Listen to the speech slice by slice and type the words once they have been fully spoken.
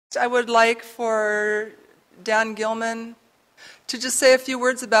I would like for Dan Gilman to just say a few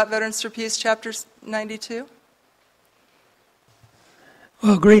words about Veterans for Peace, Chapter 92.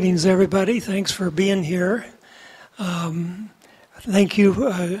 Well, greetings, everybody. Thanks for being here. Thank you.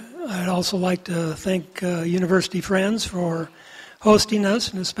 I'd also like to thank University Friends for hosting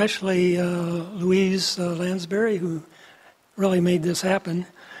us, and especially Louise Lansbury, who really made this happen.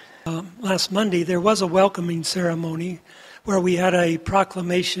 Last Monday, there was a welcoming ceremony where we had a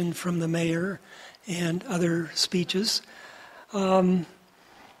proclamation from the mayor and other speeches. But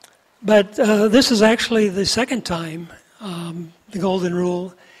this is actually the second time the Golden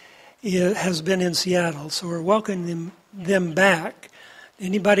Rule has been in Seattle, so we're welcoming them back.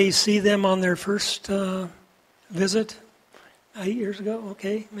 Anybody see them on their first visit 8 years ago?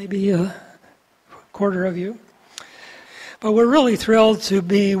 Okay, maybe a quarter of you. But we're really thrilled to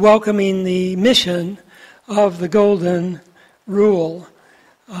be welcoming the mission of the Golden Rule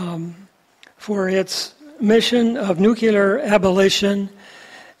for its mission of nuclear abolition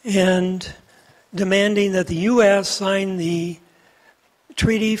and demanding that the U.S. sign the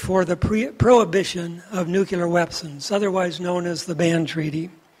Treaty for the Prohibition of Nuclear Weapons, otherwise known as the Ban Treaty.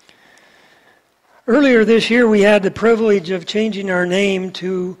 Earlier this year, we had the privilege of changing our name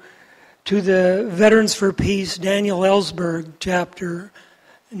to the Veterans for Peace Daniel Ellsberg Chapter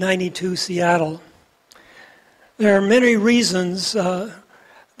 92 Seattle. There are many reasons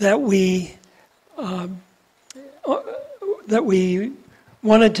that we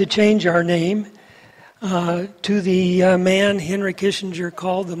wanted to change our name to the man Henry Kissinger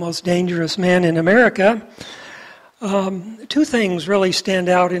called the most dangerous man in America. Two things really stand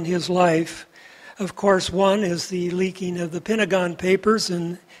out in his life. Of course, one is the leaking of the Pentagon Papers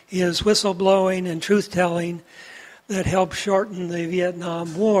and his whistleblowing and truth-telling that helped shorten the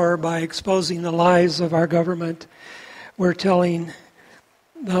Vietnam War by exposing the lies of our government. We're telling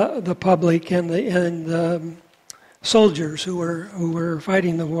the public and the soldiers who were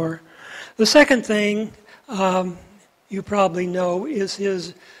fighting the war. The second thing you probably know is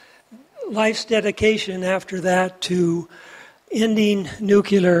his life's dedication after that to ending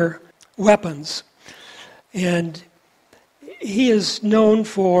nuclear weapons. And he is known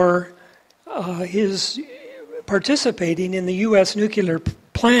for his participating in the U.S. nuclear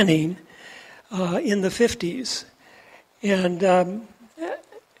planning in the 50s. And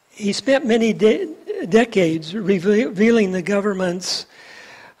he spent many decades revealing the government's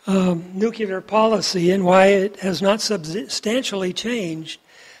nuclear policy and why it has not substantially changed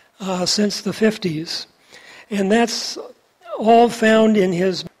since the 50s. And that's all found in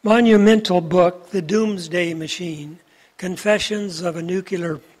his monumental book, The Doomsday Machine, Confessions of a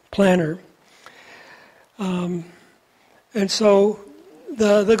Nuclear Planner. And so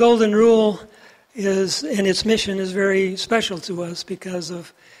the Golden Rule is, and its mission is very special to us because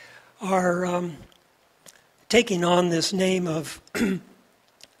of our taking on this name of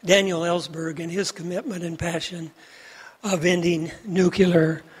Daniel Ellsberg and his commitment and passion of ending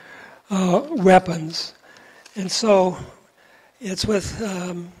nuclear weapons. And so it's with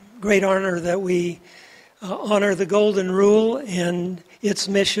great honor that we honor the Golden Rule and its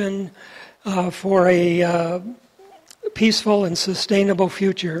mission for a peaceful and sustainable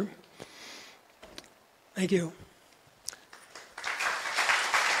future. Thank you.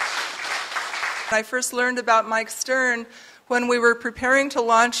 I first learned about Mike Stern when we were preparing to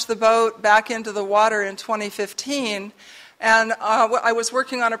launch the boat back into the water in 2015. And I was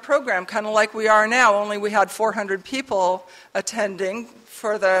working on a program, kind of like we are now, only we had 400 people attending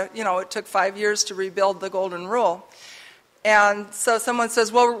for it took 5 years to rebuild the Golden Rule. And so someone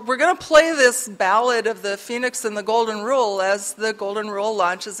says, well, we're going to play this ballad of the Phoenix and the Golden Rule as the Golden Rule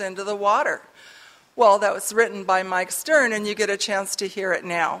launches into the water. Well, that was written by Mike Stern, and you get a chance to hear it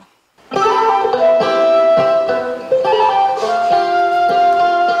now. I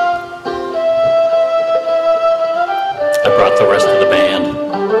brought the rest of the band.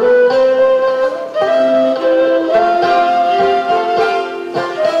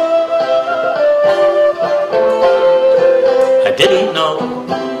 I didn't know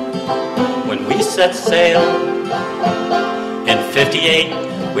when we set sail in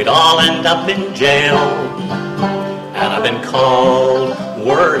 58 we'd all end up in jail. And I've been called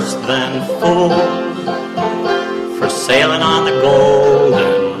worse than fool for sailing on the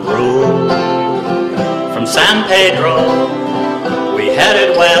Golden Rule. From San Pedro, we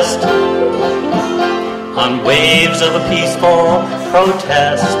headed west on waves of a peaceful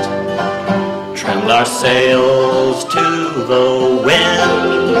protest. Trimmed our sails to the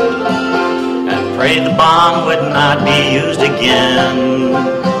wind and prayed the bomb would not be used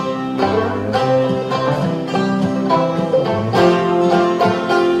again.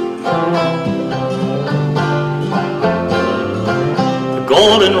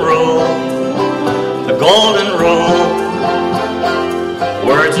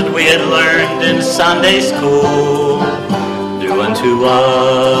 Sunday school. Do unto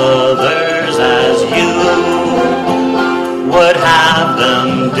others as you would have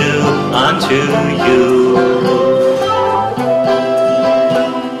them do unto you.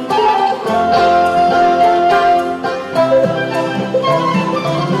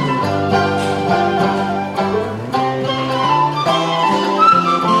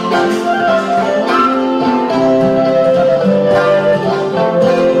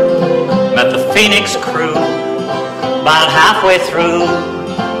 Phoenix crew, about halfway through,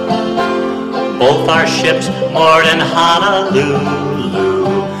 both our ships moored in Honolulu.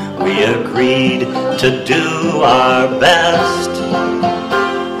 We agreed to do our best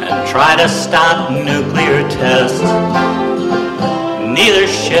and try to stop nuclear tests. Neither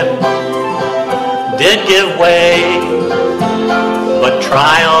ship did give way, but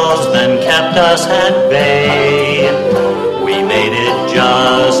trials then kept us at bay. We made it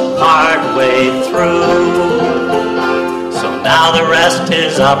just part way through, so now the rest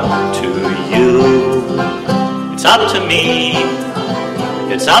is up to you. It's up to me,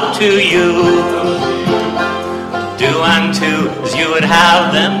 it's up to you. Do unto as you would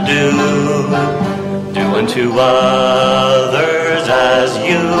have them do. Do unto others as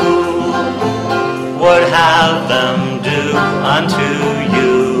you would have them do unto you.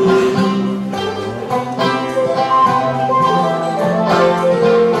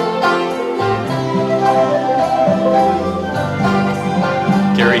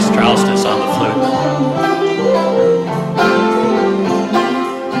 Gerry on the flute.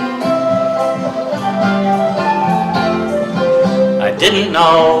 I didn't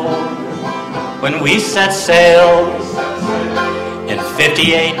know when we set sail in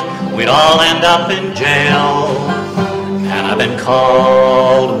 '58 we'd all end up in jail. And I've been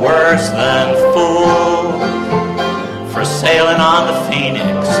called worse than fool for sailing on the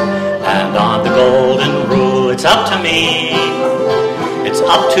Phoenix and on the Golden Rule. It's up to me, it's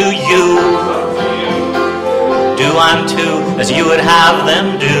up to you. Do unto as you would have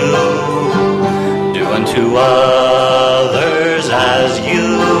them do. Do unto others as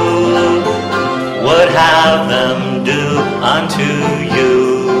you would have them do unto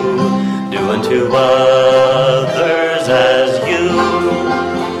you. Do unto others as you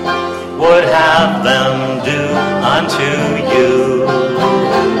would have them do unto you.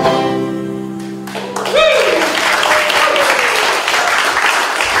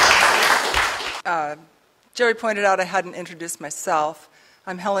 Gerry pointed out I hadn't introduced myself.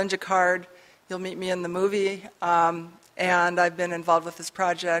 I'm Helen Jaccard. You'll meet me in the movie. And I've been involved with this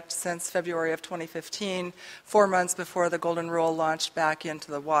project since February of 2015, 4 months before the Golden Rule launched back into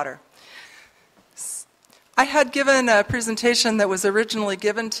the water. I had given a presentation that was originally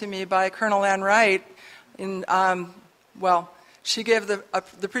given to me by Colonel Ann Wright. She gave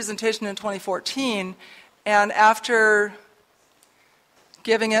the presentation in 2014, and after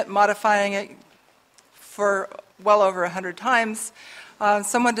giving it, modifying it for well over 100 times,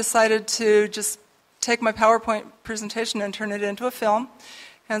 someone decided to just take my PowerPoint presentation and turn it into a film.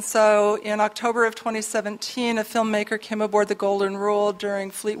 And so in October of 2017, a filmmaker came aboard the Golden Rule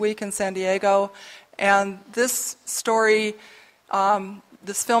during Fleet Week in San Diego. And this story,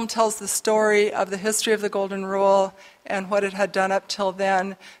 this film tells the story of the history of the Golden Rule and what it had done up till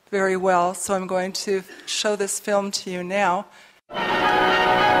then very well. So I'm going to show this film to you now.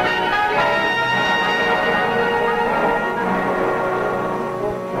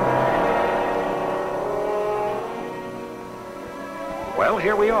 Well,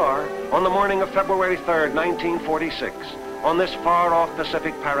 here we are, on the morning of February 3rd, 1946, on this far-off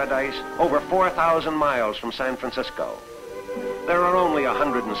Pacific paradise, over 4,000 miles from San Francisco. There are only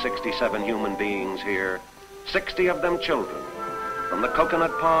 167 human beings here, 60 of them children. From the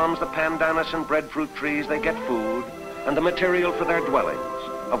coconut palms, the pandanus and breadfruit trees, they get food and the material for their dwellings,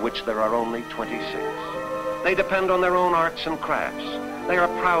 of which there are only 26. They depend on their own arts and crafts. They are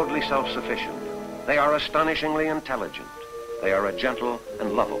proudly self-sufficient. They are astonishingly intelligent. They are a gentle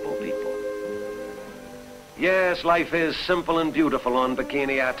and lovable people. Yes, life is simple and beautiful on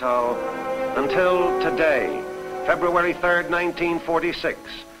Bikini Atoll until today, February 3rd, 1946,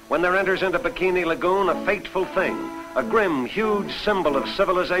 when there enters into Bikini Lagoon a fateful thing, a grim, huge symbol of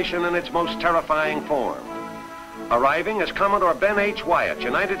civilization in its most terrifying form. Arriving is Commodore Ben H. Wyatt,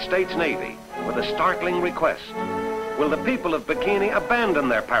 United States Navy, with a startling request. Will the people of Bikini abandon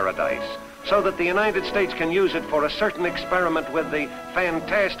their paradise so that the United States can use it for a certain experiment with the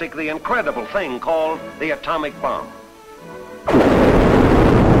fantastic, the incredible thing called the atomic bomb?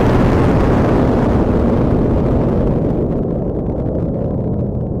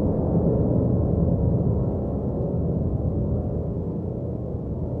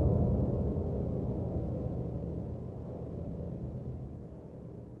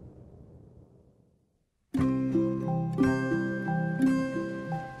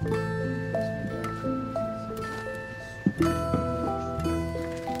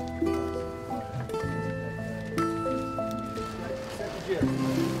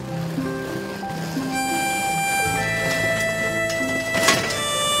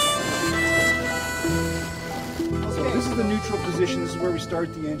 This is the neutral position. This is where we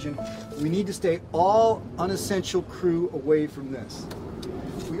start the engine. We need to stay all unessential crew away from this.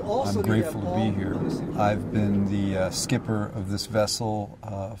 We also I'm grateful to be here. I've been the skipper of this vessel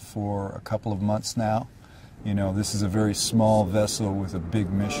for a couple of months now. You know, this is a very small vessel with a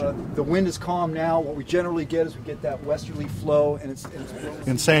big mission. The wind is calm now. What we generally get is we get that westerly flow, and it's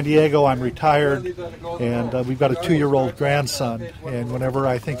in San Diego. I'm retired, and we've got a 2-year-old grandson. And whenever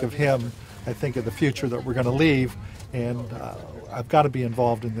I think of him, I think of the future that we're going to leave. And I've got to be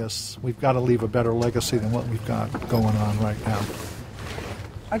involved in this. We've got to leave a better legacy than what we've got going on right now.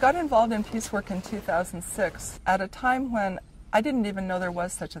 I got involved in peace work in 2006 at a time when I didn't even know there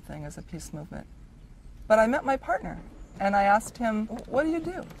was such a thing as a peace movement. But I met my partner, and I asked him, "What do you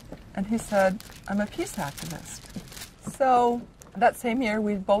do?" And he said, "I'm a peace activist." So that same year,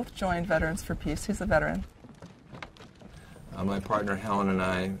 we both joined Veterans for Peace. He's a veteran. My partner Helen and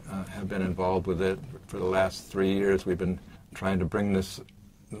I have been involved with it for the last 3 years. We've been trying to bring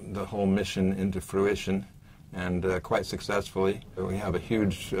the whole mission into fruition, and quite successfully. We have a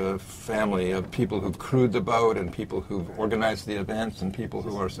huge family of people who've crewed the boat, and people who've organized the events, and people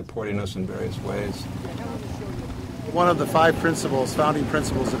who are supporting us in various ways. One of the 5 founding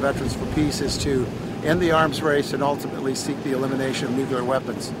principles of Veterans for Peace, is to end the arms race and ultimately seek the elimination of nuclear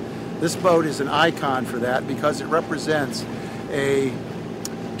weapons. This boat is an icon for that because it represents a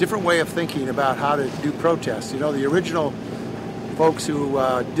different way of thinking about how to do protests. You know, the original folks who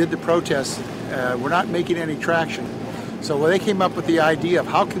did the protests were not making any traction. So they came up with the idea of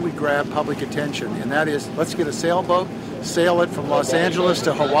how can we grab public attention, and that is, let's get a sailboat, sail it from Los Angeles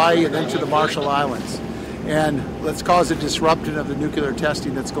to Hawaii and then to the Marshall Islands. And let's cause a disruption of the nuclear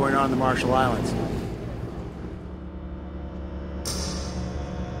testing that's going on in the Marshall Islands.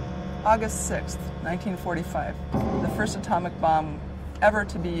 August 6th, 1945, the first atomic bomb ever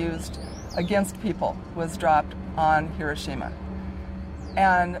to be used against people was dropped on Hiroshima.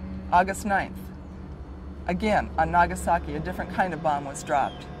 And August 9th, again on Nagasaki, a different kind of bomb was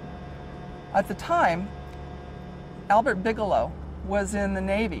dropped. At the time, Albert Bigelow was in the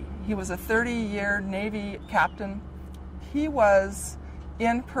Navy. He was a 30-year Navy captain. He was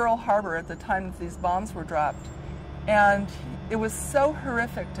in Pearl Harbor at the time that these bombs were dropped. And it was so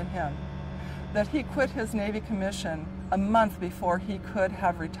horrific to him that he quit his Navy commission a month before he could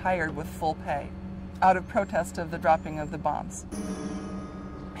have retired with full pay out of protest of the dropping of the bombs.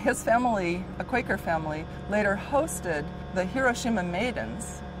 His family, a Quaker family, later hosted the Hiroshima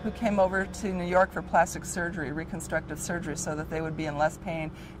Maidens, who came over to New York for plastic surgery, reconstructive surgery, so that they would be in less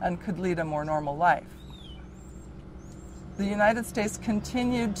pain and could lead a more normal life. The United States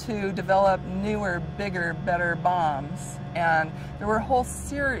continued to develop newer, bigger, better bombs, and there were a whole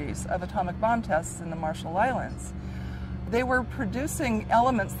series of atomic bomb tests in the Marshall Islands. They were producing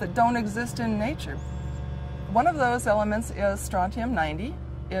elements that don't exist in nature. One of those elements is strontium-90.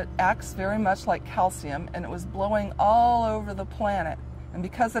 It acts very much like calcium, and it was blowing all over the planet. And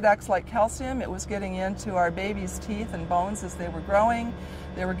because it acts like calcium, it was getting into our babies' teeth and bones as they were growing.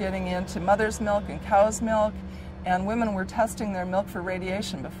 They were getting into mother's milk and cow's milk, and women were testing their milk for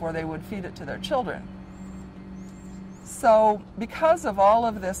radiation before they would feed it to their children. So because of all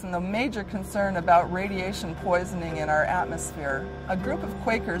of this and the major concern about radiation poisoning in our atmosphere, a group of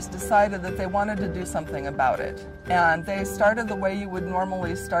Quakers decided that they wanted to do something about it. And they started the way you would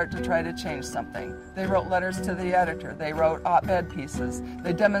normally start to try to change something. They wrote letters to the editor. They wrote op-ed pieces.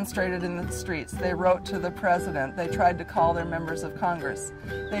 They demonstrated in the streets. They wrote to the president. They tried to call their members of Congress.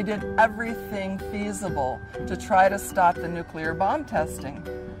 They did everything feasible to try to stop the nuclear bomb testing.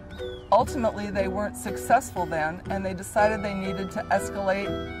 Ultimately, they weren't successful then, and they decided they needed to escalate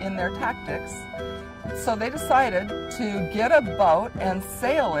in their tactics. So they decided to get a boat and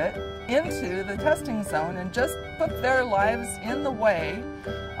sail it into the testing zone and just put their lives in the way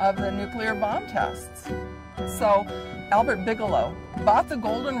of the nuclear bomb tests. So Albert Bigelow bought the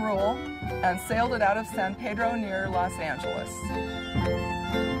Golden Rule and sailed it out of San Pedro near Los Angeles.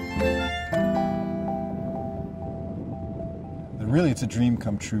 Really, it's a dream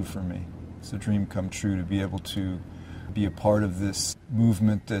come true for me. It's a dream come true to be able to be a part of this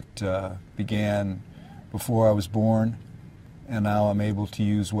movement that began before I was born, and now I'm able to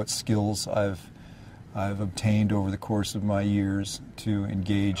use what skills I've obtained over the course of my years to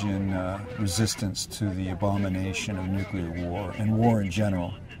engage in resistance to the abomination of nuclear war and war in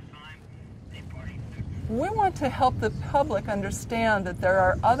general. We want to help the public understand that there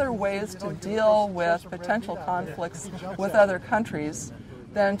are other ways to deal with potential conflicts with other countries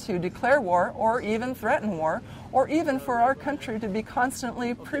than to declare war or even threaten war, or even for our country to be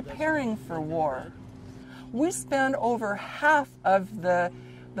constantly preparing for war. We spend over half of the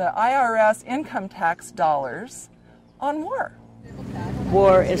IRS income tax dollars on war.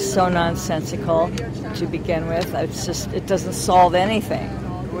 War is so nonsensical to begin with. It doesn't solve anything.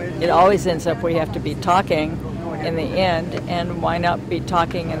 It always ends up where you have to be talking in the end, and why not be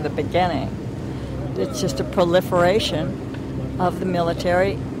talking in the beginning? It's just a proliferation of the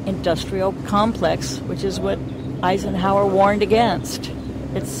military-industrial complex, which is what Eisenhower warned against.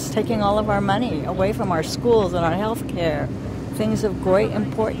 It's taking all of our money away from our schools and our health care, things of great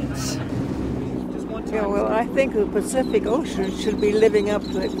importance. Yeah, well, I think the Pacific Ocean should be living up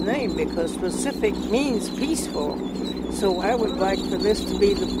to its name, because Pacific means peaceful. So I would like for this to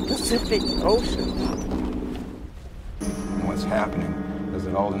be the Pacific Ocean. What's happening is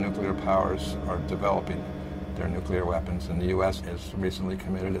that all the nuclear powers are developing their nuclear weapons, and the U.S. has recently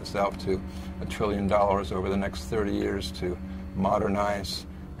committed itself to $1 trillion over the next 30 years to modernize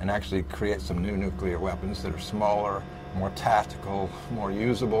and actually create some new nuclear weapons that are smaller, more tactical, more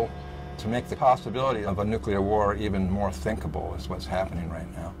usable, to make the possibility of a nuclear war even more thinkable is what's happening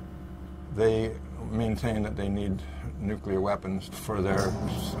right now. They maintain that they need nuclear weapons for their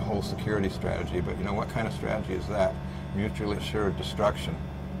whole security strategy, but you know, what kind of strategy is that? Mutually assured destruction.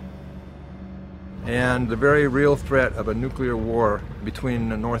 And the very real threat of a nuclear war between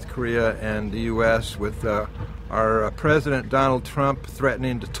North Korea and the U.S., with our President Donald Trump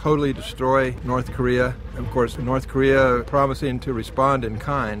threatening to totally destroy North Korea. Of course, North Korea promising to respond in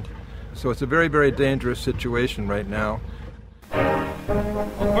kind. So it's a very, very dangerous situation right now.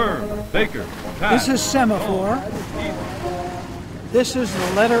 Affirm. Baker. This is semaphore. This is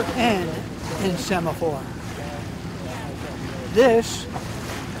the letter N in semaphore. This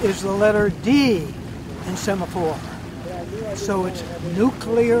is the letter D in semaphore. So it's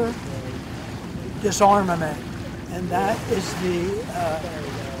nuclear disarmament, and that is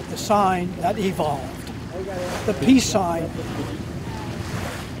the sign that evolved. The peace sign.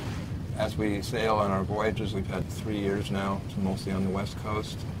 As we sail on our voyages, we've had 3 years now, mostly on the West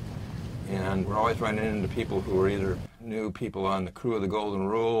Coast, and we're always running into people who are either new people on the crew of the Golden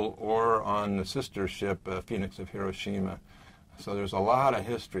Rule or on the sister ship, Phoenix of Hiroshima. So there's a lot of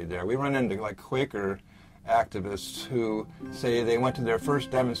history there. We run into like Quaker activists who say they went to their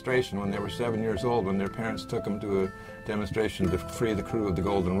first demonstration when they were 7 years old, when their parents took them to a demonstration to free the crew of the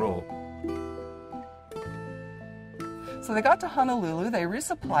Golden Rule. So they got to Honolulu, they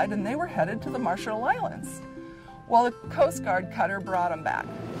resupplied, and they were headed to the Marshall Islands. Well, the Coast Guard cutter brought them back.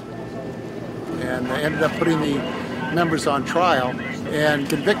 And they ended up putting the members on trial and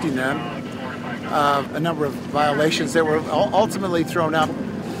convicting them of a number of violations that were ultimately thrown out.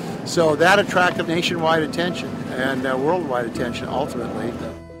 So that attracted nationwide attention and worldwide attention ultimately.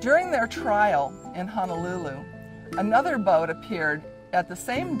 During their trial in Honolulu, another boat appeared at the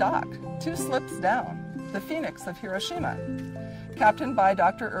same dock, 2 slips down, the Phoenix of Hiroshima, captained by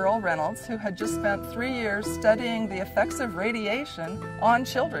Dr. Earl Reynolds, who had just spent 3 years studying the effects of radiation on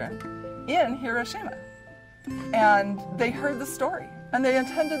children in Hiroshima. And they heard the story, and they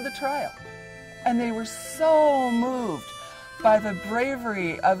attended the trial. And they were so moved by the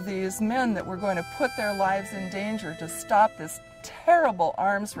bravery of these men that were going to put their lives in danger to stop this terrible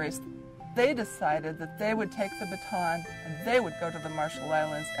arms race. They decided that they would take the baton and they would go to the Marshall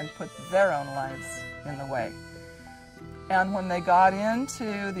Islands and put their own lives in the way. And when they got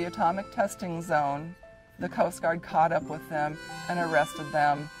into the atomic testing zone, the Coast Guard caught up with them and arrested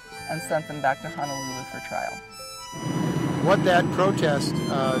them and sent them back to Honolulu for trial. What that protest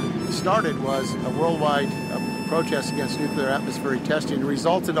started was a worldwide protest against nuclear atmospheric testing, and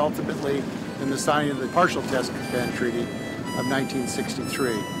resulted ultimately in the signing of the Partial Test Ban Treaty of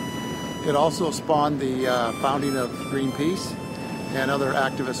 1963. It also spawned the founding of Greenpeace and other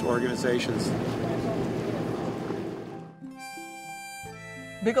activist organizations.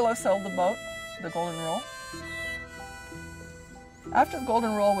 Bigelow sold the boat, the Golden Rule. After the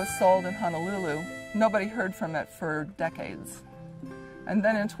Golden Rule was sold in Honolulu, nobody heard from it for decades. And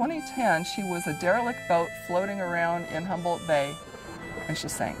then in 2010, she was a derelict boat floating around in Humboldt Bay, and she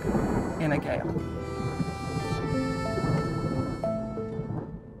sank in a gale.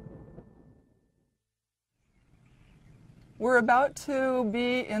 We're about to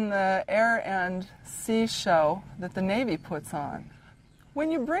be in the Air and Sea Show that the Navy puts on. When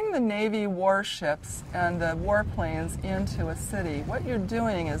you bring the Navy warships and the warplanes into a city, what you're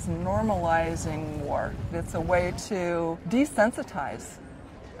doing is normalizing war. It's a way to desensitize,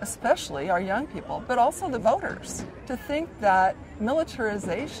 especially our young people, but also the voters, to think that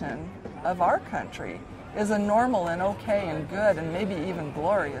militarization of our country is a normal and okay and good and maybe even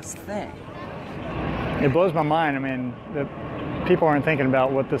glorious thing. It blows my mind. I mean, the people aren't thinking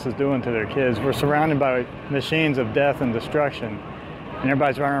about what this is doing to their kids. We're surrounded by machines of death and destruction, and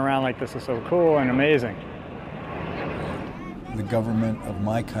everybody's running around like this is so cool and amazing. The government of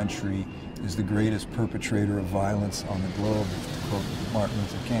my country is the greatest perpetrator of violence on the globe, to quote Martin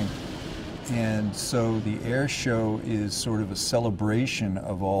Luther King. And so the air show is sort of a celebration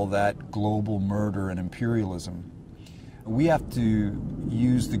of all that global murder and imperialism. We have to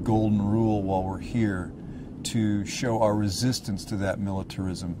use the Golden Rule while we're here to show our resistance to that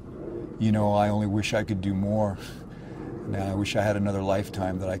militarism. You know, I only wish I could do more. Now, I wish I had another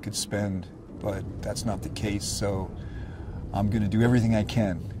lifetime that I could spend, but that's not the case. So I'm going to do everything I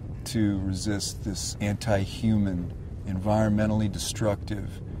can to resist this anti-human, environmentally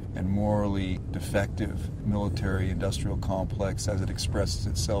destructive, and morally defective military-industrial complex as it expresses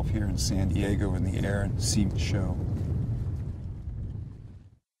itself here in San Diego in the Air and Sea Show.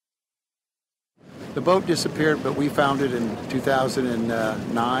 The boat disappeared, but we found it in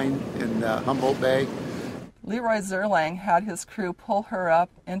 2009 in Humboldt Bay. Leroy Zerlang had his crew pull her up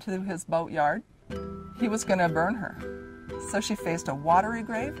into his boatyard. He was going to burn her. So she faced a watery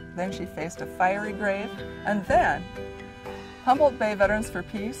grave, then she faced a fiery grave, and then Humboldt Bay Veterans for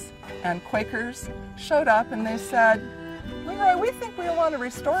Peace and Quakers showed up and they said, Leroy, we think we want to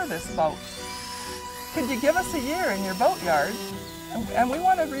restore this boat. Could you give us a year in your boatyard? And we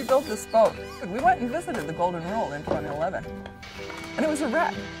want to rebuild this boat. We went and visited the Golden Rule in 2011, and it was a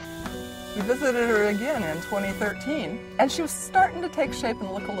wreck. We visited her again in 2013, and she was starting to take shape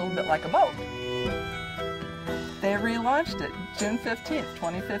and look a little bit like a boat. They relaunched it June 15th,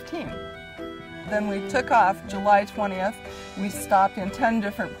 2015. Then we took off July 20th. We stopped in 10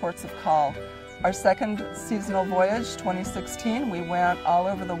 different ports of call. Our second seasonal voyage, 2016, we went all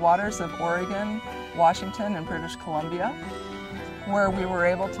over the waters of Oregon, Washington, and British Columbia, where we were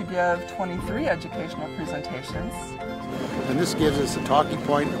able to give 23 educational presentations. And this gives us a talking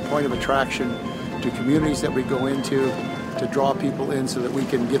point, a point of attraction to communities that we go into to draw people in so that we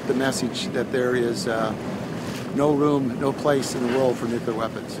can get the message that there is no room, no place in the world for nuclear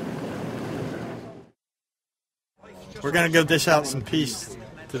weapons. We're going to go dish out some peace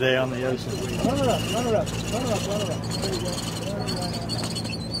today on the ocean. Run her up, run her up, run her up, run her up. There you go.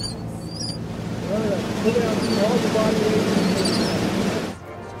 Run her up. Pull down all the body weight.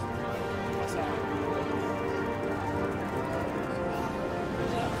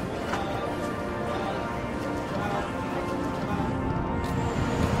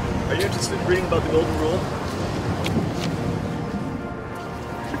 Are you interested in reading about the Golden Rule?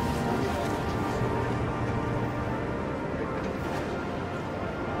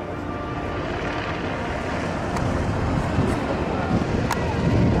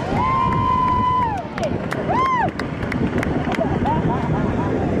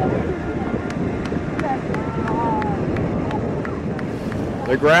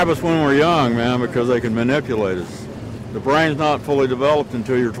 They grab us when we're young, man, because they can manipulate us. The brain's not fully developed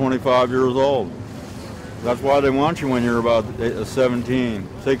until you're 25 years old. That's why they want you when you're about 17,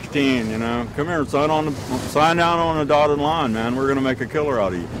 16, you know. Come here and sign down on a dotted line, man. We're going to make a killer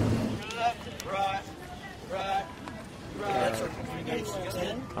out of you. Right.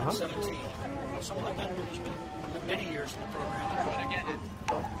 17, something like that. Many years in the program.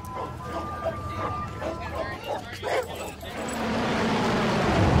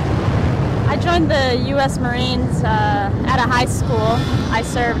 I joined the U.S. Marines at a high school. I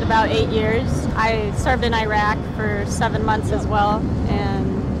served about 8 years. I served in Iraq for 7 months as well,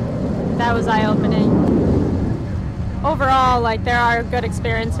 and that was eye-opening. Overall, like, there are good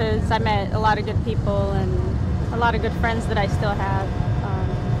experiences. I met a lot of good people and a lot of good friends that I still have.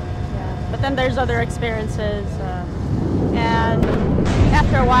 But then there's other experiences, and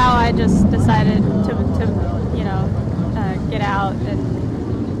after a while, I just decided to you know, get out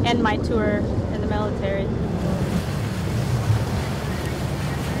and end my tour in the military.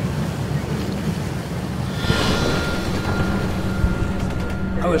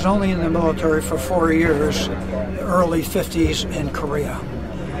 I was only in the military for 4 years, early 50s in Korea.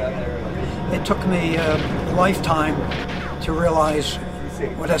 It took me a lifetime to realize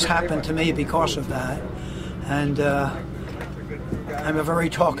what has happened to me because of that. And I'm a very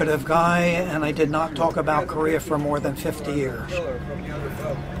talkative guy, and I did not talk about Korea for more than 50 years.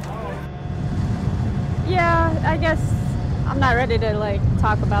 Yeah, I guess I'm not ready to, like,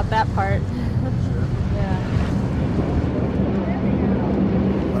 talk about that part.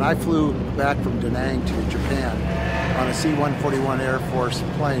 When I flew back from Da Nang to Japan on a C-141 Air Force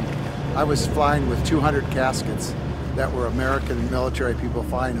plane, I was flying with 200 caskets. that were American military people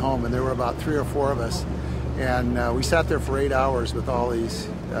flying home, and there were about 3 or 4 of us. And we sat there for 8 hours with all these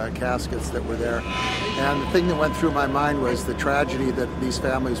caskets that were there. And the thing that went through my mind was the tragedy that these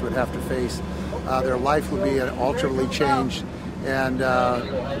families would have to face. Their life would be alternatively changed. And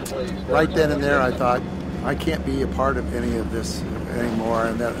right then and there I thought, I can't be a part of any of this anymore,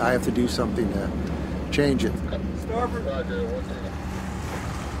 and that I have to do something to change it.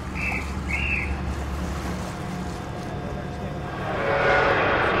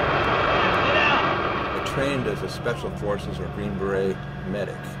 Trained as a Special Forces or Green Beret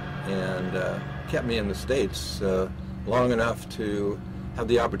medic, and kept me in the States long enough to have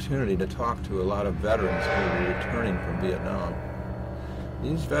the opportunity to talk to a lot of veterans who were returning from Vietnam.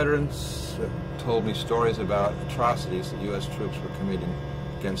 These veterans told me stories about atrocities that U.S. troops were committing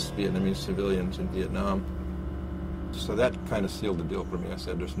against Vietnamese civilians in Vietnam. So that kind of sealed the deal for me. I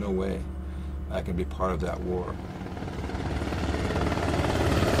said, there's no way I can be part of that war.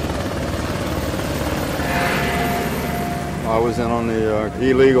 I was in on the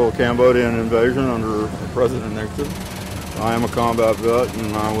illegal Cambodian invasion under President Nixon. I am a combat vet,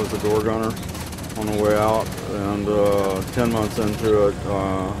 and I was a door gunner on the way out. And 10 months into it,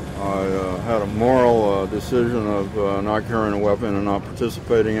 I had a moral decision of not carrying a weapon and not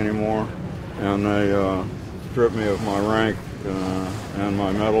participating anymore. And they stripped me of my rank and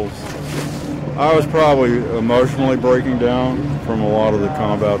my medals. I was probably emotionally breaking down from a lot of the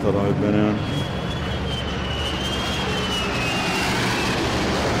combat that I had been in.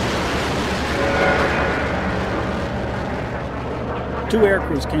 Two air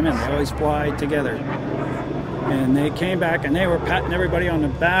crews came in. They always fly together. And they came back and they were patting everybody on the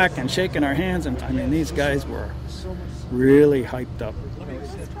back and shaking our hands. And I mean, these guys were really hyped up.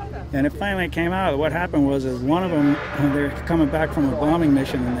 And it finally came out. What happened was is one of them, they were coming back from a bombing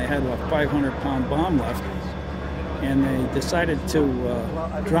mission and they had a 500-pound bomb left. And they decided to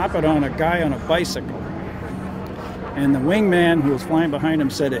drop it on a guy on a bicycle. And the wingman who was flying behind him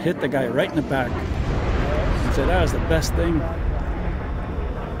said it hit the guy right in the back. He said that was the best thing.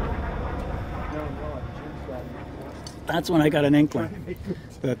 That's when I got an inkling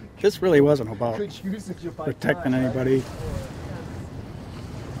that this really wasn't about protecting anybody.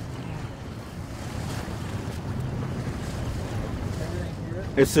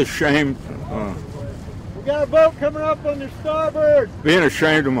 It's a shame. We got a boat coming up on their starboard. Being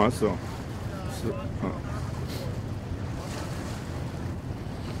ashamed of myself.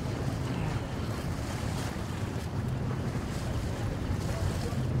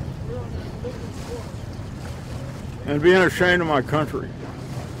 And being ashamed of my country,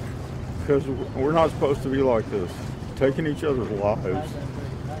 because we're not supposed to be like this, taking each other's lives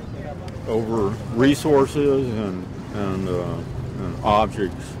over resources and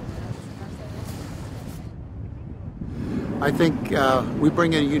objects. I think we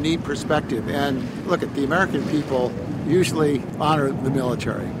bring a unique perspective, and look at the American people usually honor the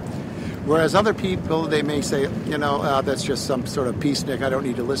military. Whereas other people, they may say, that's just some sort of peacenik, I don't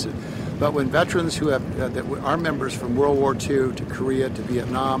need to listen. But when veterans who have that are members from World War II to Korea to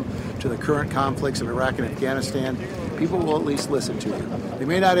Vietnam to the current conflicts in Iraq and Afghanistan, people will at least listen to you. They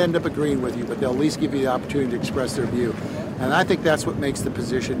may not end up agreeing with you, but they'll at least give you the opportunity to express their view. And I think that's what makes the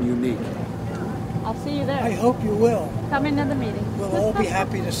position unique. I'll see you there. I hope you will. Come into the meeting. We'll all be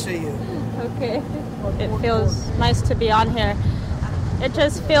happy to see you. Okay. It feels nice to be on here. It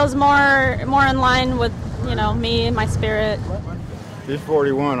just feels more in line with, me and my spirit. He's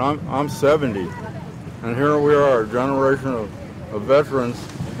 41, I'm 70, and here we are, a generation of veterans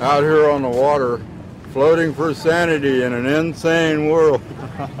out here on the water, floating for sanity in an insane world.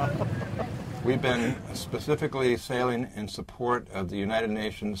 We've been specifically sailing in support of the United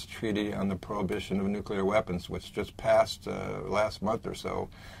Nations Treaty on the Prohibition of Nuclear Weapons, which just passed last month or so,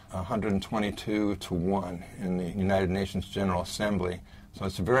 122 to 1 in the United Nations General Assembly. So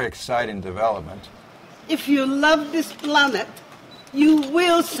it's a very exciting development. If you love this planet, you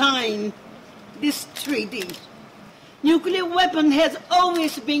will sign this treaty. Nuclear weapon has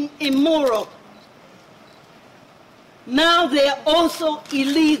always been immoral. Now they are also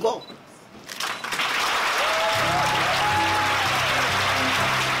illegal.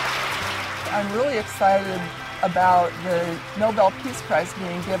 I'm really excited about the Nobel Peace Prize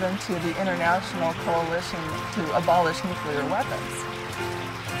being given to the International Coalition to Abolish Nuclear Weapons.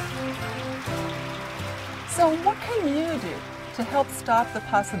 So what can you do to help stop the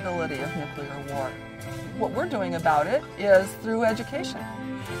possibility of nuclear war? What we're doing about it is through education.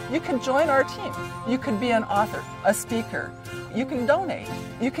 You can join our team. You could be an author, a speaker. You can donate.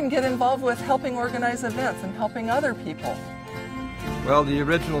 You can get involved with helping organize events and helping other people. Well, the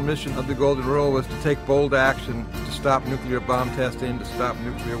original mission of the Golden Rule was to take bold action to stop nuclear bomb testing, to stop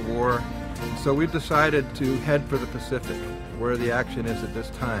nuclear war. So we've decided to head for the Pacific, where the action is at this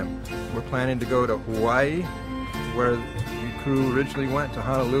time. We're planning to go to Hawaii, where the crew originally went, to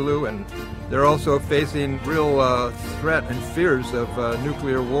Honolulu, and they're also facing real threat and fears of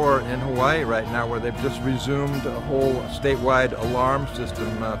nuclear war in Hawaii right now, where they've just resumed a whole statewide alarm system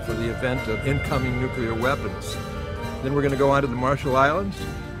for the event of incoming nuclear weapons. Then we're going to go on to the Marshall Islands,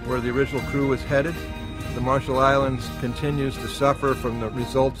 where the original crew was headed. The Marshall Islands continues to suffer from the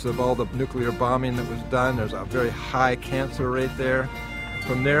results of all the nuclear bombing that was done. There's a very high cancer rate there.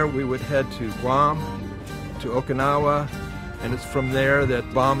 From there, we would head to Guam, to Okinawa, and it's from there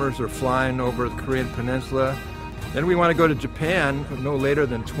that bombers are flying over the Korean Peninsula. Then we want to go to Japan no later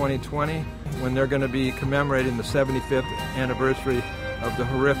than 2020, when they're going to be commemorating the 75th anniversary of the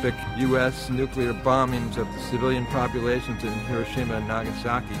horrific U.S. nuclear bombings of the civilian populations in Hiroshima and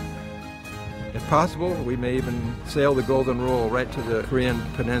Nagasaki. If possible, we may even sail the Golden Rule right to the Korean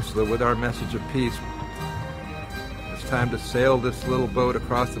Peninsula with our message of peace. It's time to sail this little boat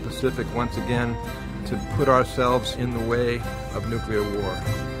across the Pacific once again to put ourselves in the way of nuclear war.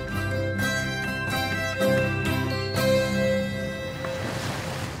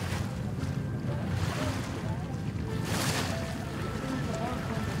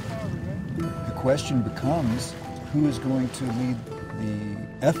 The question becomes, who is going to lead the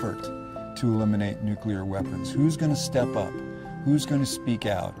effort to eliminate nuclear weapons? Who's going to step up? Who's going to speak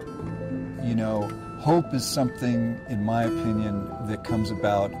out? You know, hope is something, in my opinion, that comes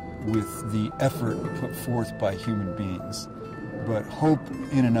about with the effort put forth by human beings. But hope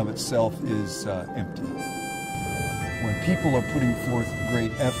in and of itself is empty. When people are putting forth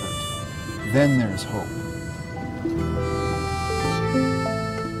great effort, then there's hope.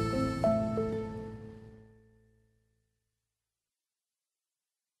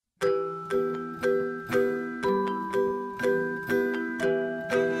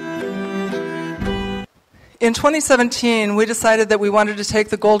 In 2017, we decided that we wanted to take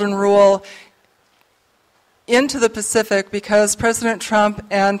the Golden Rule into the Pacific because President Trump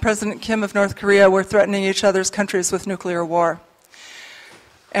and President Kim of North Korea were threatening each other's countries with nuclear war.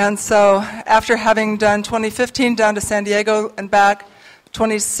 And so after having done 2015 down to San Diego and back,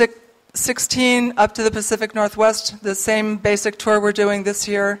 2016 up to the Pacific Northwest, the same basic tour we're doing this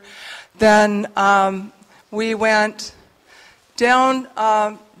year, then we went down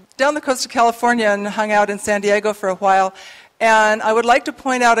the coast of California and hung out in San Diego for a while. And I would like to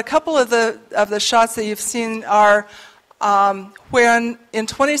point out a couple of the shots that you've seen are when in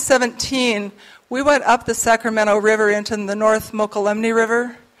 2017 we went up the Sacramento River into the North Mokelumne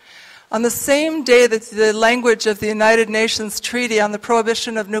River. On the same day that the language of the United Nations Treaty on the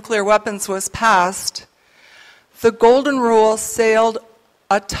Prohibition of Nuclear Weapons was passed, the Golden Rule sailed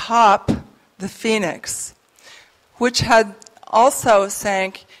atop the Phoenix, which had also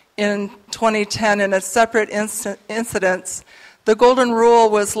sank in 2010 in a separate incident. The Golden Rule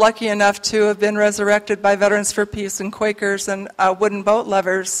was lucky enough to have been resurrected by Veterans for Peace and Quakers and wooden boat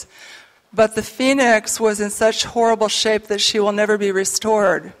lovers, but the Phoenix was in such horrible shape that she will never be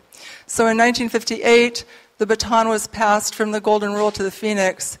restored. So in 1958, the baton was passed from the Golden Rule to the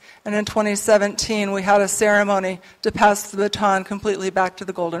Phoenix, and in 2017 we had a ceremony to pass the baton completely back to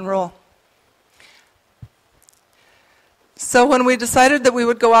the Golden Rule. So when we decided that we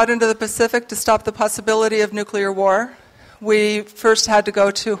would go out into the Pacific to stop the possibility of nuclear war, we first had to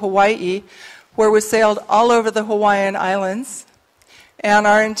go to Hawaii, where we sailed all over the Hawaiian Islands. And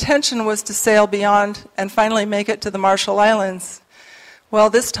our intention was to sail beyond and finally make it to the Marshall Islands.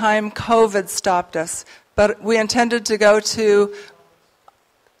 Well, this time COVID stopped us, but we intended to go to,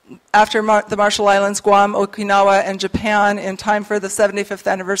 after the Marshall Islands, Guam, Okinawa, and Japan in time for the 75th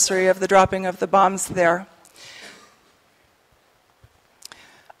anniversary of the dropping of the bombs there.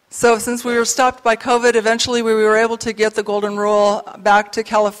 So since we were stopped by COVID, eventually we were able to get the Golden Rule back to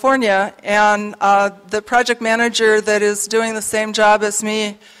California, and the project manager that is doing the same job as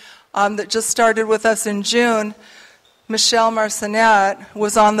me that just started with us in June, Michelle Marcinet,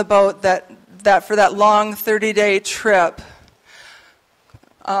 was on the boat that for that long 30-day trip.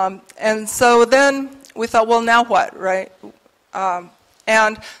 And so then we thought, well, now what, right?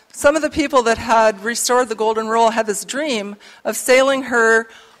 And some of the people that had restored the Golden Rule had this dream of sailing her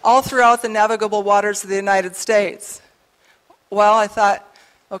all throughout the navigable waters of the United States. Well, I thought,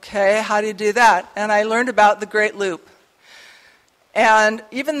 okay, how do you do that? And I learned about the Great Loop. And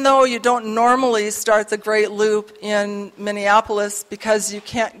even though you don't normally start the Great Loop in Minneapolis because you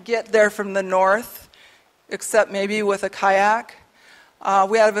can't get there from the north, except maybe with a kayak,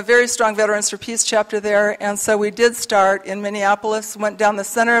 We have a very strong Veterans for Peace chapter there, and so we did start in Minneapolis, went down the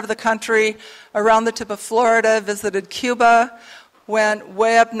center of the country, around the tip of Florida, visited Cuba, went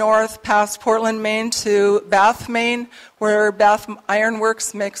way up north past Portland, Maine to Bath, Maine, where Bath Iron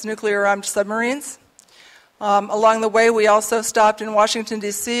Works makes nuclear-armed submarines. Along the way, we also stopped in Washington,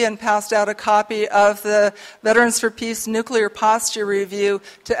 D.C. and passed out a copy of the Veterans for Peace Nuclear Posture Review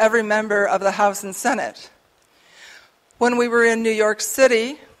to every member of the House and Senate. When we were in New York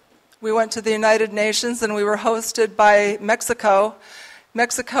City, we went to the United Nations and we were hosted by Mexico.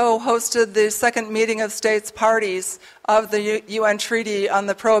 Mexico hosted the second meeting of states parties of the UN Treaty on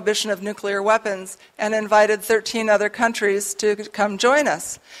the Prohibition of Nuclear Weapons and invited 13 other countries to come join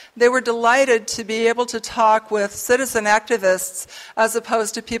us. They were delighted to be able to talk with citizen activists as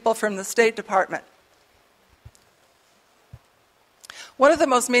opposed to people from the State Department. One of the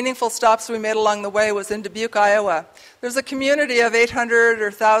most meaningful stops we made along the way was in Dubuque, Iowa. There's a community of 800 or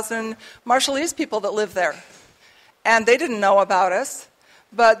 1,000 Marshallese people that live there, and they didn't know about us.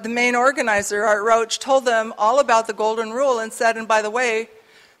 But the main organizer, Art Roach, told them all about the Golden Rule and said, and by the way,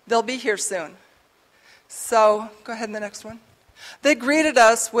 they'll be here soon. So, go ahead in the next one. They greeted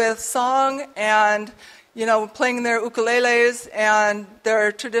us with song and, playing their ukuleles and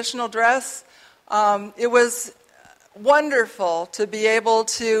their traditional dress. It was wonderful to be able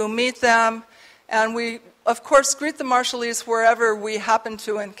to meet them, and we, of course, greet the Marshallese wherever we happen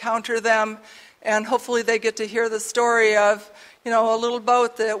to encounter them, and hopefully they get to hear the story of a little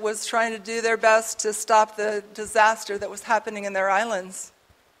boat that was trying to do their best to stop the disaster that was happening in their islands.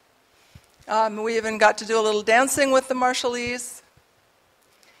 We even got to do a little dancing with the Marshallese.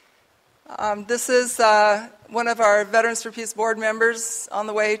 This is one of our Veterans for Peace board members on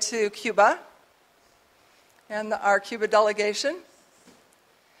the way to Cuba and our Cuba delegation.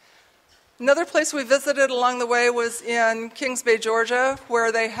 Another place we visited along the way was in Kings Bay, Georgia, where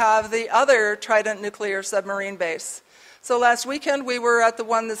they have the other Trident nuclear submarine base. So last weekend we were at the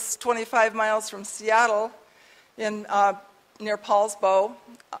one that's 25 miles from Seattle in near Paulsbo,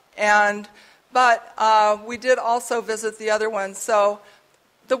 but we did also visit the other one. So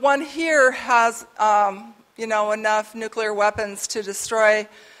the one here has enough nuclear weapons to destroy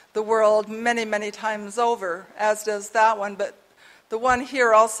the world many, many times over, as does that one. But the one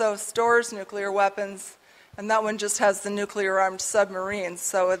here also stores nuclear weapons, and that one just has the nuclear-armed submarines,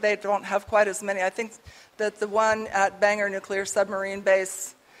 so they don't have quite as many. I think that the one at Bangor Nuclear Submarine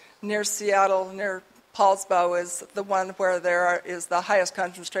Base near Seattle, near Paulsbo, is the one where there is the highest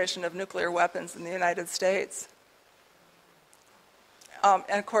concentration of nuclear weapons in the United States. And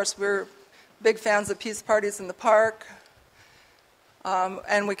of course, we're big fans of peace parties in the park,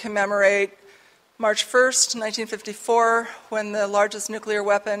 and we commemorate March 1st, 1954, when the largest nuclear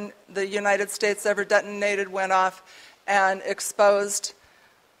weapon the United States ever detonated went off and exposed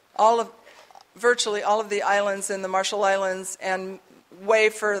virtually all of the islands in the Marshall Islands and way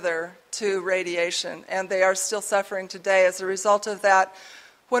further to radiation. And they are still suffering today as a result of that.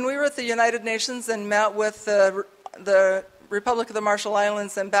 When we were at the United Nations and met with the Republic of the Marshall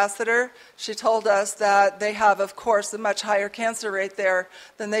Islands ambassador, she told us that they have, of course, a much higher cancer rate there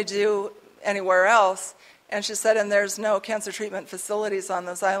than they do anywhere else. And she said, and there's no cancer treatment facilities on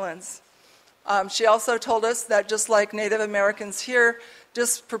those islands. She also told us that just like Native Americans here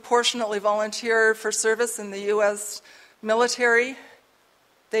disproportionately volunteer for service in the U.S. military,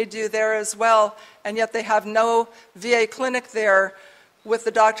 they do there as well, and yet they have no VA clinic there with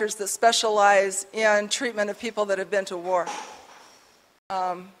the doctors that specialize in treatment of people that have been to war.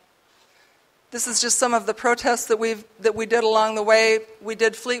 This is just some of the protests that we did along the way. We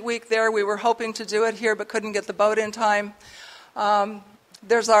did Fleet Week there. We were hoping to do it here but couldn't get the boat in time.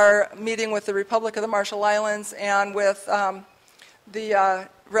 There's our meeting with the Republic of the Marshall Islands and with the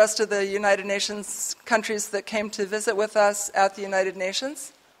rest of the United Nations countries that came to visit with us at the United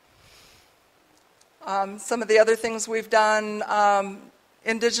Nations. Some of the other things we've done,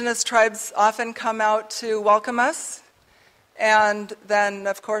 indigenous tribes often come out to welcome us. And then,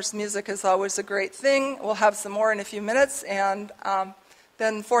 of course, music is always a great thing. We'll have some more in a few minutes. And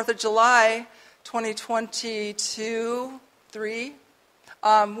then 4th of July, 2022, we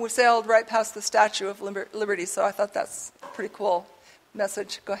sailed right past the Statue of Liberty, so I thought that's a pretty cool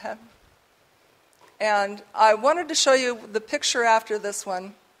message. Go ahead. And I wanted to show you the picture after this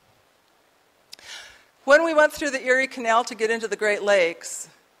one. When we went through the Erie Canal to get into the Great Lakes,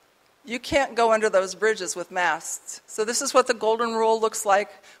 you can't go under those bridges with masts. So this is what the Golden Rule looks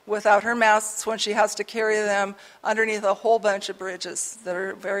like without her masts when she has to carry them underneath a whole bunch of bridges that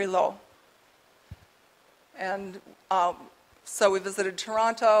are very low. And so we visited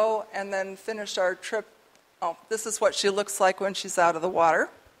Toronto and then finished our trip Oh, this is what she looks like when she's out of the water.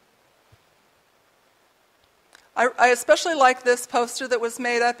 I especially like this poster that was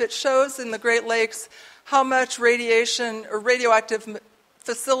made up. It shows in the Great Lakes how much radiation or radioactive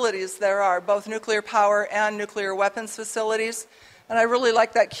facilities there are, both nuclear power and nuclear weapons facilities. And I really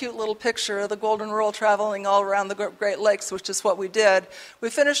like that cute little picture of the Golden Rule traveling all around the Great Lakes, which is what we did. We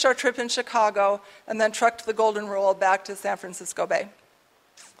finished our trip in Chicago and then trucked the Golden Rule back to San Francisco Bay.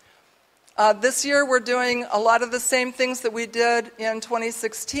 This year we're doing a lot of the same things that we did in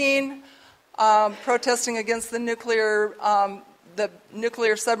 2016, protesting against the nuclear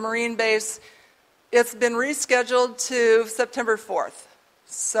submarine base. It's been rescheduled to September 4th.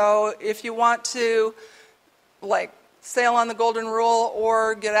 So if you want to sail on the Golden Rule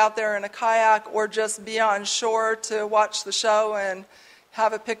or get out there in a kayak or just be on shore to watch the show and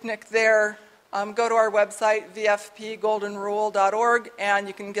have a picnic there, go to our website, vfpgoldenrule.org, and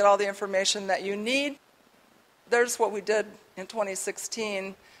you can get all the information that you need. There's what we did in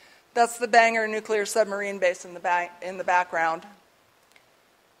 2016. That's the Bangor nuclear submarine base in the background.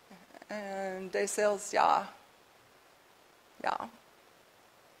 And day sails, yeah.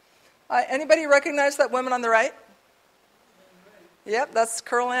 Anybody recognize that woman on the right? Yep, that's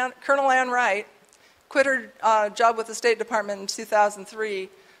Colonel Ann Wright. Quit her job with the State Department in 2003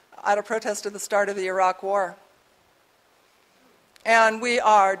 out of protest at the start of the Iraq War. And we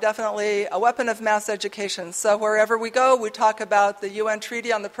are definitely a weapon of mass education. So wherever we go, we talk about the UN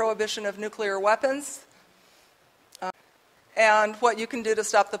Treaty on the Prohibition of Nuclear Weapons and what you can do to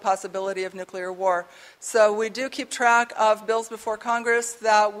stop the possibility of nuclear war. So we do keep track of bills before Congress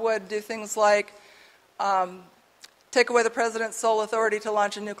that would do things like take away the president's sole authority to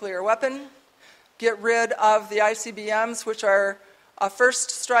launch a nuclear weapon, get rid of the ICBMs, which are first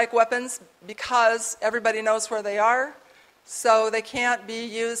strike weapons, because everybody knows where they are, so they can't be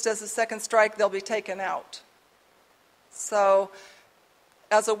used as a second strike, they'll be taken out. So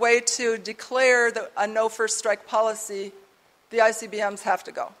as a way to declare a no first strike policy, the ICBMs have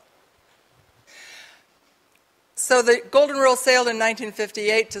to go. So the Golden Rule sailed in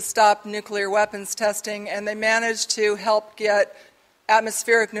 1958 to stop nuclear weapons testing, and they managed to help get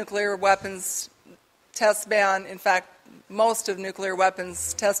atmospheric nuclear weapons tests banned. In fact, most of nuclear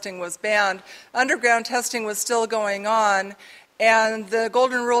weapons testing was banned. Underground testing was still going on, and the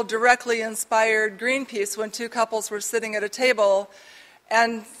Golden Rule directly inspired Greenpeace when two couples were sitting at a table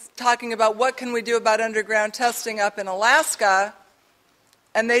and talking about what can we do about underground testing up in Alaska,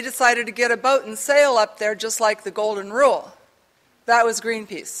 and they decided to get a boat and sail up there just like the Golden Rule. That was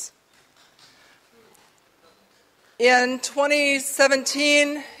Greenpeace. In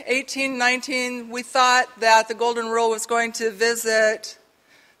 2017, 18, 19, we thought that the Golden Rule was going to visit,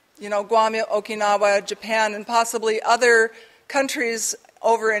 Guam, Okinawa, Japan, and possibly other countries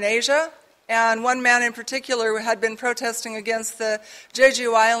over in Asia. And one man in particular had been protesting against the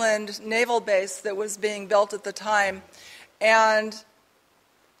Jeju Island naval base that was being built at the time. And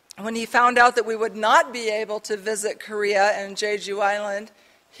when he found out that we would not be able to visit Korea and Jeju Island,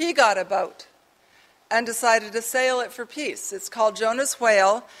 he got a boat and decided to sail it for peace. It's called Jonas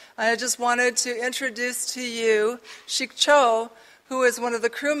Whale. I just wanted to introduce to you Shik Cho, who is one of the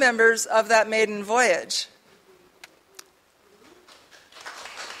crew members of that maiden voyage.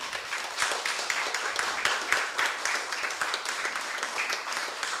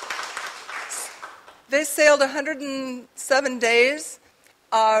 They sailed 107 days,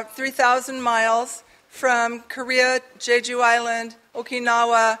 3,000 miles from Korea, Jeju Island,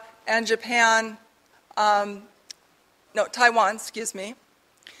 Okinawa, and Japan, Taiwan,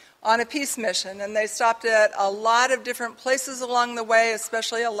 on a peace mission. And they stopped at a lot of different places along the way,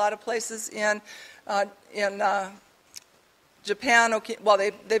 especially a lot of places in Japan.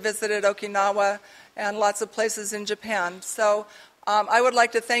 They visited Okinawa and lots of places in Japan. So I would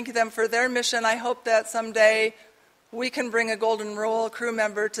like to thank them for their mission. I hope that someday we can bring a Golden Rule crew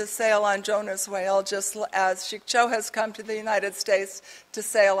member to sail on Jonas Whale, just as Shik Cho has come to the United States to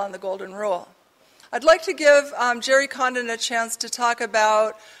sail on the Golden Rule. I'd like to give Gerry Condon a chance to talk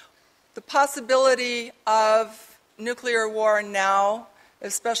about the possibility of nuclear war now,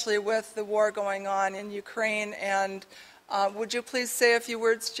 especially with the war going on in Ukraine. And would you please say a few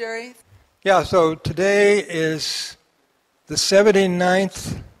words, Gerry? Yeah, so today is the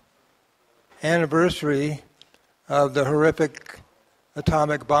 79th anniversary of the horrific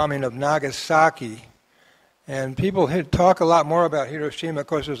atomic bombing of Nagasaki. And people talk a lot more about Hiroshima. Of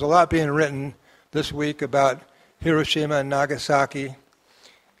course, there's a lot being written this week about Hiroshima and Nagasaki.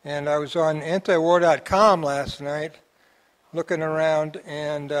 And I was on antiwar.com last night looking around,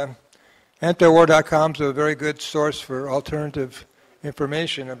 and antiwar.com is a very good source for alternative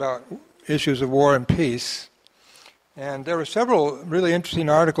information about issues of war and peace. And there were several really interesting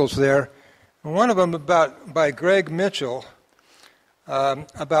articles there. And one of them by Greg Mitchell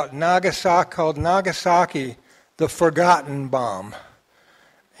about Nagasaki, called Nagasaki, the Forgotten Bomb.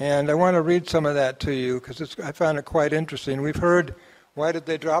 And I want to read some of that to you because I found it quite interesting. We've heard, why did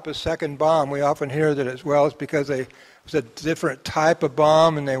they drop a second bomb? We often hear that as well. It's because it was a different type of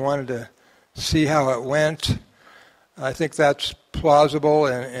bomb and they wanted to see how it went. I think that's plausible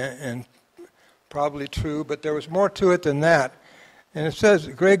and probably true, but there was more to it than that. And it says,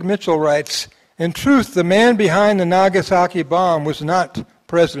 Greg Mitchell writes, in truth, the man behind the Nagasaki bomb was not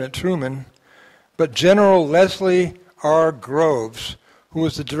President Truman, but General Leslie R. Groves, who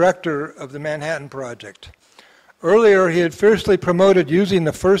was the director of the Manhattan Project. Earlier, he had fiercely promoted using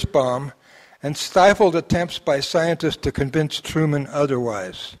the first bomb and stifled attempts by scientists to convince Truman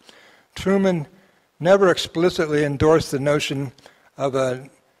otherwise. Truman never explicitly endorsed the notion of a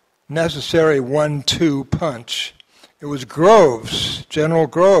necessary 1-2 punch. It was Groves, General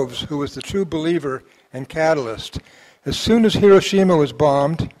Groves, who was the true believer and catalyst. As soon as Hiroshima was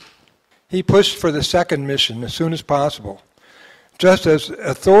bombed, he pushed for the second mission as soon as possible. Just as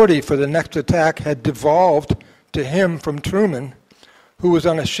authority for the next attack had devolved to him from Truman, who was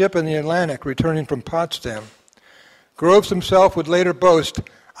on a ship in the Atlantic returning from Potsdam. Groves himself would later boast,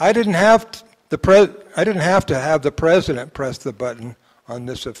 I didn't have to have the president press the button on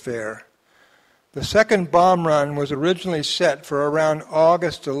this affair. The second bomb run was originally set for around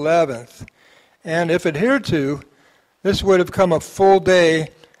August 11th, and if adhered to, this would have come a full day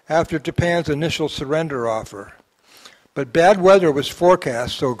after Japan's initial surrender offer. But bad weather was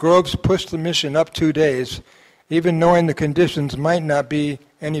forecast, so Groves pushed the mission up 2 days, even knowing the conditions might not be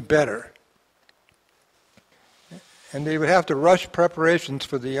any better. And they would have to rush preparations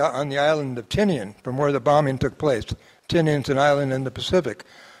for on the island of Tinian, from where the bombing took place. Tinian's an island in the Pacific.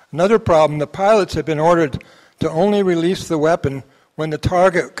 Another problem, the pilots had been ordered to only release the weapon when the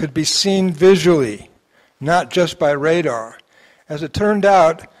target could be seen visually, not just by radar. As it turned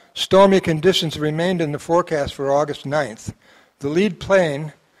out, stormy conditions remained in the forecast for August 9th. The lead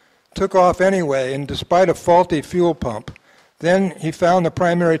plane took off anyway, and despite a faulty fuel pump, then he found the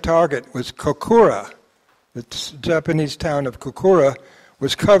primary target was Kokura. The Japanese town of Kokura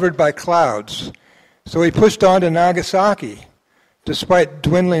was covered by clouds. So he pushed on to Nagasaki, despite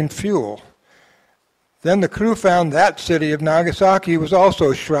dwindling fuel. Then the crew found that city of Nagasaki was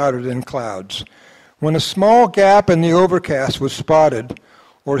also shrouded in clouds. When a small gap in the overcast was spotted,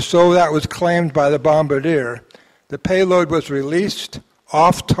 or so that was claimed by the bombardier, the payload was released,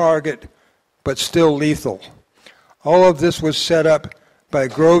 off target, but still lethal. All of this was set up by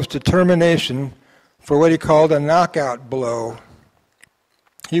Groves' determination for what he called a knockout blow.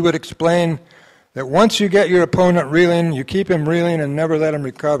 He would explain that once you get your opponent reeling, you keep him reeling and never let him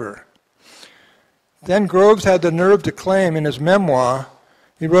recover. Then Groves had the nerve to claim in his memoir,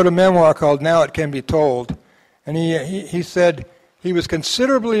 he wrote a memoir called Now It Can Be Told, and he said he was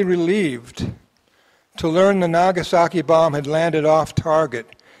considerably relieved to learn the Nagasaki bomb had landed off target,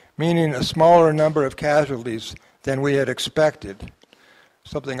 meaning a smaller number of casualties than we had expected,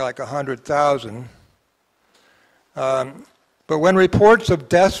 something like 100,000. But when reports of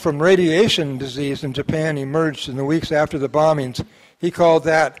deaths from radiation disease in Japan emerged in the weeks after the bombings, he called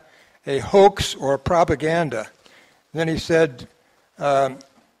that a hoax or propaganda. Then he said,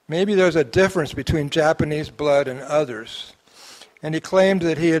 maybe there's a difference between Japanese blood and others. And he claimed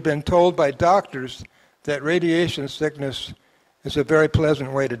that he had been told by doctors that radiation sickness is a very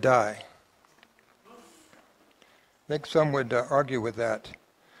pleasant way to die. I think some would argue with that.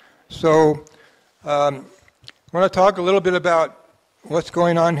 So I want to talk a little bit about what's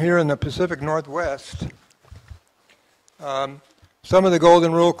going on here in the Pacific Northwest. Some of the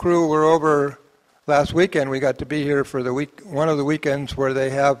Golden Rule crew were over last weekend. We got to be here for one of the weekends where they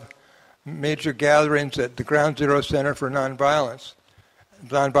have major gatherings at the Ground Zero Center for Nonviolent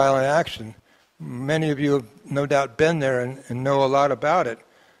Action. Many of you have no doubt been there and know a lot about it.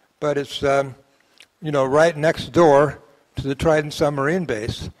 But it's right next door to the Trident submarine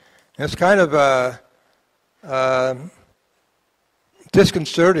base. And it's kind of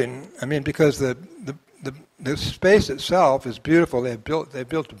disconcerting. I mean, because the space itself is beautiful. They built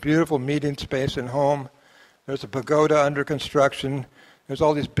a beautiful meeting space and home. There's a pagoda under construction. There's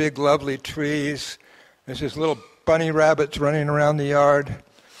all these big, lovely trees. There's these little bunny rabbits running around the yard.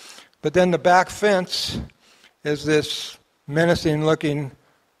 But then the back fence is this menacing-looking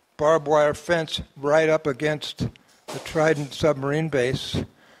barbed wire fence right up against the Trident submarine base.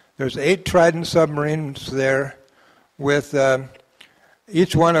 There's 8 Trident submarines there, with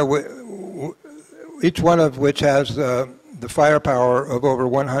each one of which has the firepower of over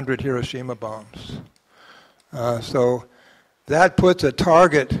 100 Hiroshima bombs. So that puts a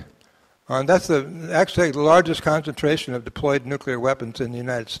target on, that's actually the largest concentration of deployed nuclear weapons in the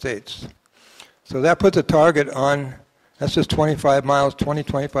United States. So that puts a target on, that's just 25 miles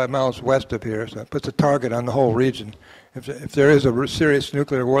west of here, so it puts a target on the whole region. If there is a serious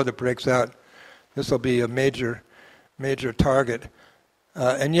nuclear war that breaks out, this will be a major target.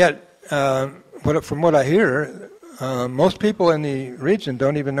 And yet, from what I hear, most people in the region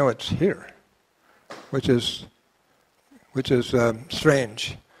don't even know it's here, which is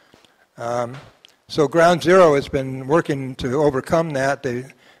strange. So Ground Zero has been working to overcome that.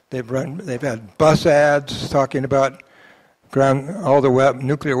 They've had bus ads talking about all the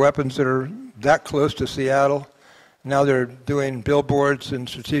nuclear weapons that are that close to Seattle. Now they're doing billboards in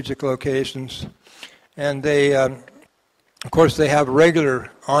strategic locations, and they, of course, they have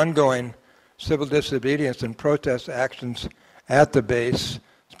regular, ongoing civil disobedience and protest actions at the base,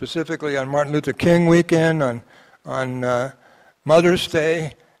 specifically on Martin Luther King weekend, on Mother's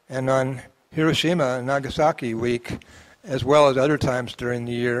Day, and on Hiroshima and Nagasaki week, as well as other times during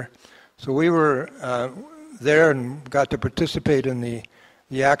the year. So we were there and got to participate in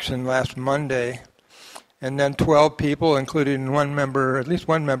the action last Monday. And then 12 people, including at least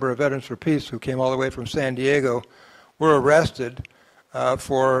one member of Veterans for Peace, who came all the way from San Diego, were arrested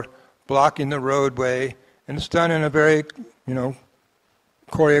for blocking the roadway. And it's done in a very,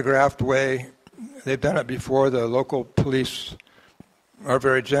 choreographed way. They've done it before. The local police are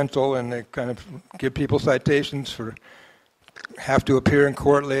very gentle, and they kind of give people citations have to appear in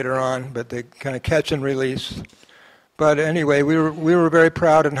court later on, but they kind of catch and release. But anyway, we were very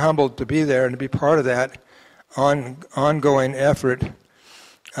proud and humbled to be there and to be part of that ongoing effort,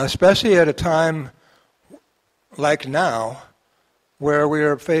 especially at a time like now, where we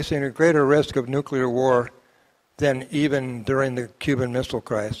are facing a greater risk of nuclear war than even during the Cuban Missile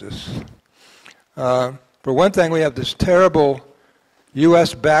Crisis. For one thing, we have this terrible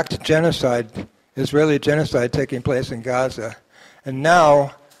U.S.-backed genocide, Israeli genocide taking place in Gaza. And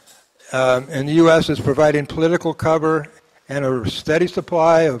now, and the U.S. is providing political cover and a steady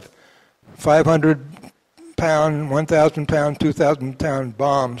supply of 500-pound, 1,000-pound, 2,000-pound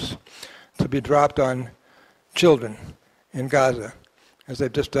bombs to be dropped on children in Gaza, as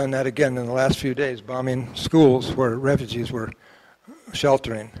they've just done that again in the last few days, bombing schools where refugees were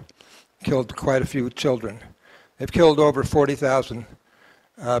sheltering, killed quite a few children. They've killed over 40,000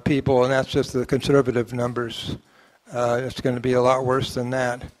 people, and that's just the conservative numbers. It's going to be a lot worse than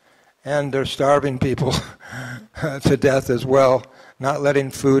that. And they're starving people to death as well, not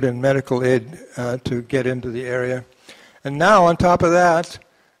letting food and medical aid to get into the area. And now, on top of that,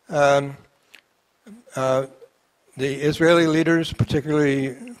 the Israeli leaders,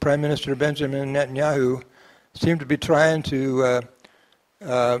 particularly Prime Minister Benjamin Netanyahu, seem to be trying to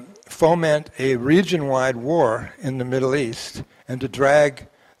foment a region-wide war in the Middle East and to drag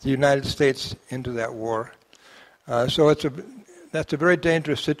the United States into that war. So that's a very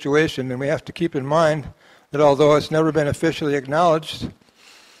dangerous situation, and we have to keep in mind that although it's never been officially acknowledged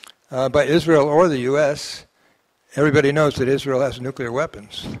by Israel or the U.S., everybody knows that Israel has nuclear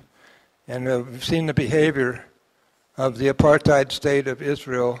weapons. And we've seen the behavior of the apartheid state of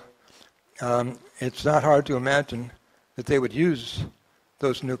Israel. It's not hard to imagine that they would use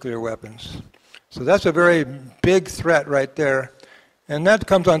those nuclear weapons. So that's a very big threat right there. And that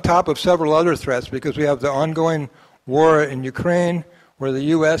comes on top of several other threats, because we have the ongoing war in Ukraine, where the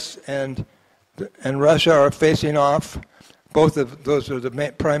U.S. and Russia are facing off. Both of those are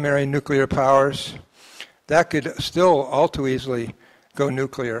the primary nuclear powers. That could still all too easily go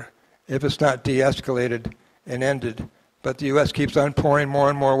nuclear if it's not de-escalated and ended. But the U.S. keeps on pouring more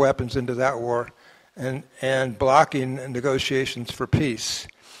and more weapons into that war and blocking negotiations for peace.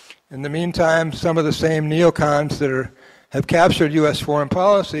 In the meantime, some of the same neocons that have captured U.S. foreign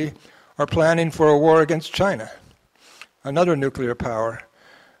policy are planning for a war against China, another nuclear power.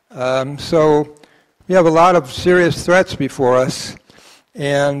 So we have a lot of serious threats before us,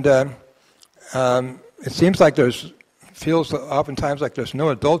 and it seems like feels oftentimes like there's no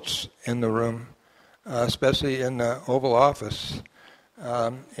adults in the room, especially in the Oval Office.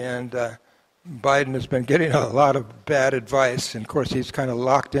 And Biden has been getting a lot of bad advice, and of course he's kind of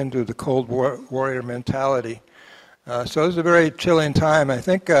locked into the Cold Warrior mentality. So it's a very chilling time. I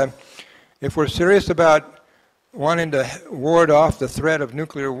think if we're serious about wanting to ward off the threat of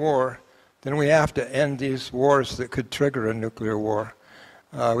nuclear war, then we have to end these wars that could trigger a nuclear war.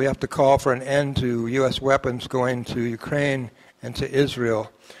 We have to call for an end to U.S. weapons going to Ukraine and to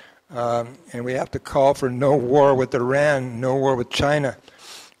Israel. And we have to call for no war with Iran, no war with China.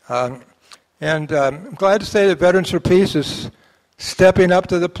 And I'm glad to say that Veterans for Peace is stepping up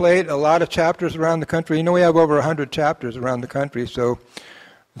to the plate. A lot of chapters around the country. You know, we have over 100 chapters around the country, so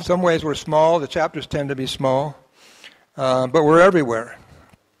in some ways we're small. The chapters tend to be small, but we're everywhere.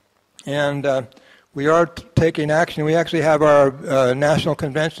 And we are taking action. We actually have our national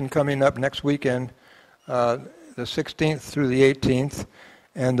convention coming up next weekend, the 16th through the 18th,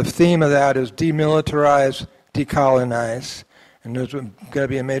 and the theme of that is demilitarize, decolonize. And there's going to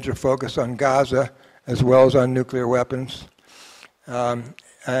be a major focus on Gaza as well as on nuclear weapons. That's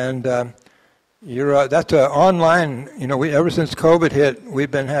online. You know, ever since COVID hit, we've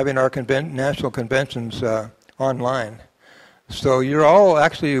been having our national conventions online. So you're all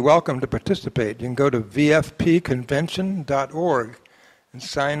actually welcome to participate. You can go to vfpconvention.org and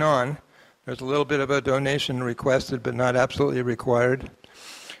sign on. There's a little bit of a donation requested, but not absolutely required.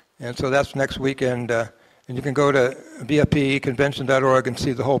 And so that's next weekend. And you can go to vfpconvention.org and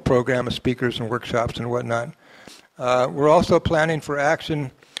see the whole program of speakers and workshops and whatnot. We're also planning for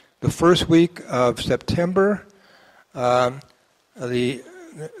action the first week of September, the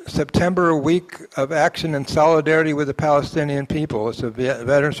September Week of Action in Solidarity with the Palestinian People. It's a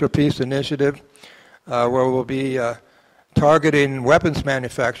Veterans for Peace initiative where we'll be targeting weapons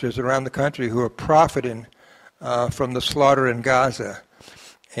manufacturers around the country who are profiting from the slaughter in Gaza.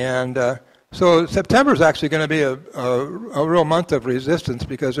 And so September is actually going to be a real month of resistance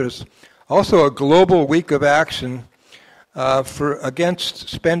because there's also a global week of action against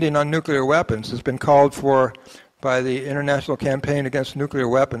spending on nuclear weapons. It's been called for by the International Campaign Against Nuclear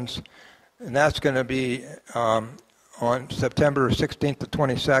Weapons, and that's going to be on September 16th to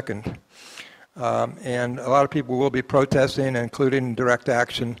 22nd. And a lot of people will be protesting, including direct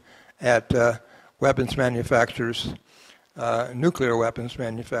action at weapons manufacturers, nuclear weapons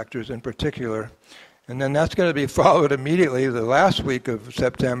manufacturers in particular. And then that's going to be followed immediately, the last week of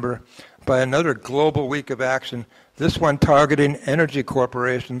September, by another global week of action, this one targeting energy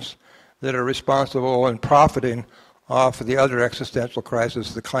corporations that are responsible and profiting off of the other existential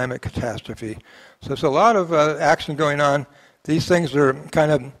crisis, the climate catastrophe. So there's a lot of action going on. These things are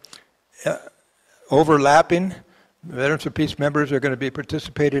kind of overlapping. Veterans for Peace members are going to be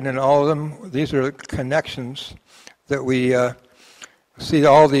participating in all of them. These are connections that we see.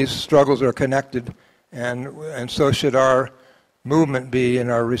 All these struggles are connected, and so should our movement be and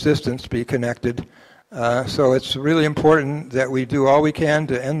our resistance be connected. So it's really important that we do all we can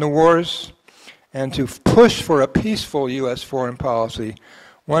to end the wars and to push for a peaceful U.S. foreign policy,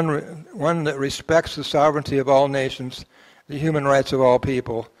 one that respects the sovereignty of all nations, the human rights of all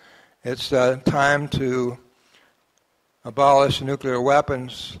people. It's time to abolish nuclear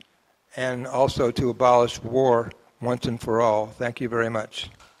weapons and also to abolish war once and for all. Thank you very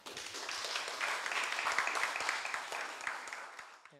much.